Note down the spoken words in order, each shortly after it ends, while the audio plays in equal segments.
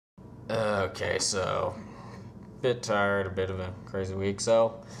Okay, so bit tired, a bit of a crazy week.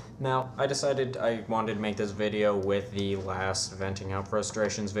 So now I decided I wanted to make this video with the last venting out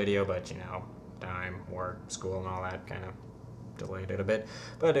frustrations video, but time, work, school, and all that kind of delayed it a bit.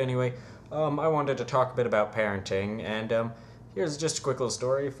 But anyway, I wanted to talk a bit about parenting, and here's just a quick little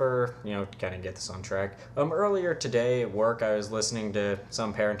story for to kind of get this on track. Earlier today at work, I was listening to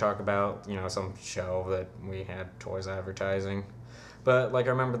some parent talk about some show that we had toys advertising. But like I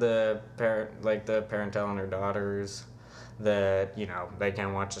remember the parent telling her daughters that they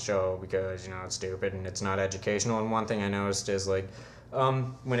can't watch the show because it's stupid and it's not educational. And one thing I noticed is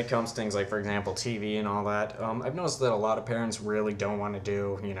when it comes to things like, for example, TV and all that, I've noticed that a lot of parents really don't want to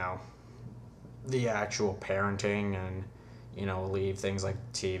do the actual parenting and leave things like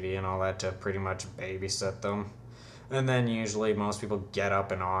TV and all that to pretty much babysit them. And then usually most people get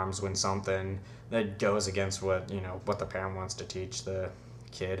up in arms when something that goes against what the parent wants to teach the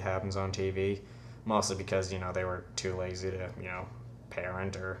kid happens on TV, mostly because they were too lazy to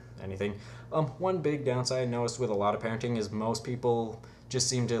parent or anything. One big downside I noticed with a lot of parenting is most people just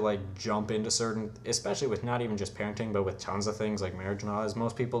seem to jump into certain, especially with not even just parenting but with tons of things like marriage and all this.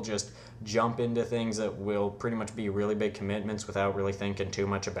 Most people just jump into things that will pretty much be really big commitments without really thinking too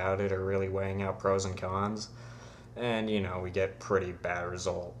much about it or really weighing out pros and cons. And we get pretty bad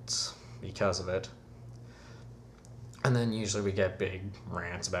results because of it. And then usually we get big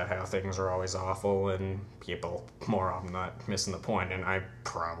rants about how things are always awful and people more often not missing the point, and I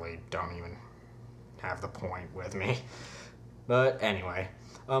probably don't even have the point with me. But anyway,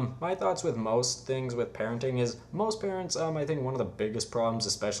 my thoughts with most things with parenting is most parents, I think one of the biggest problems,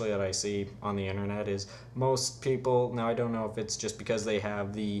 especially that I see on the internet, is most people, now I don't know if it's just because they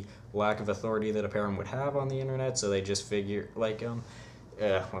have the lack of authority that a parent would have on the internet, so they just figure, let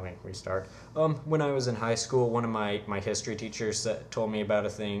me restart. When I was in high school, one of my history teachers told me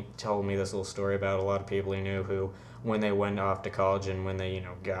this little story about a lot of people he knew who, when they went off to college and when they,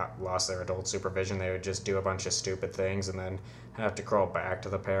 lost their adult supervision, they would just do a bunch of stupid things and then have to crawl back to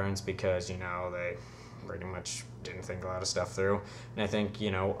the parents because, they pretty much didn't think a lot of stuff through. And I think,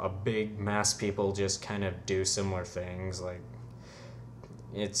 a big mass of people just kind of do similar things.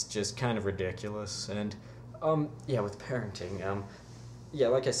 It's just kind of ridiculous. And, with parenting,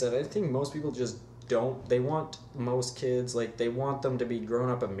 like I said, I think most people just don't. They want most kids, they want them to be grown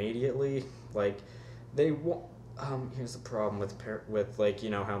up immediately. They want. Here's the problem with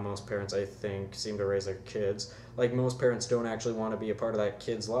how most parents, I think, seem to raise their kids. Most parents don't actually want to be a part of that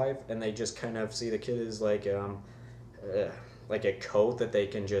kid's life, and they just kind of see the kid as like a coat that they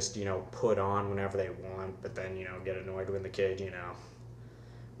can just put on whenever they want, but then get annoyed when the kid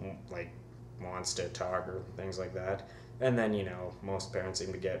wants to talk or things like that. And then, most parents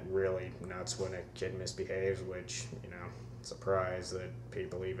seem to get really nuts when a kid misbehaves, which, surprise that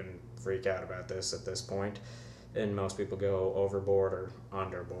people even freak out about this at this point. And most people go overboard or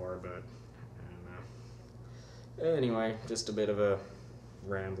underboard, but I don't know. Anyway, just a bit of a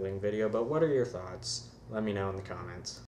rambling video, but what are your thoughts? Let me know in the comments.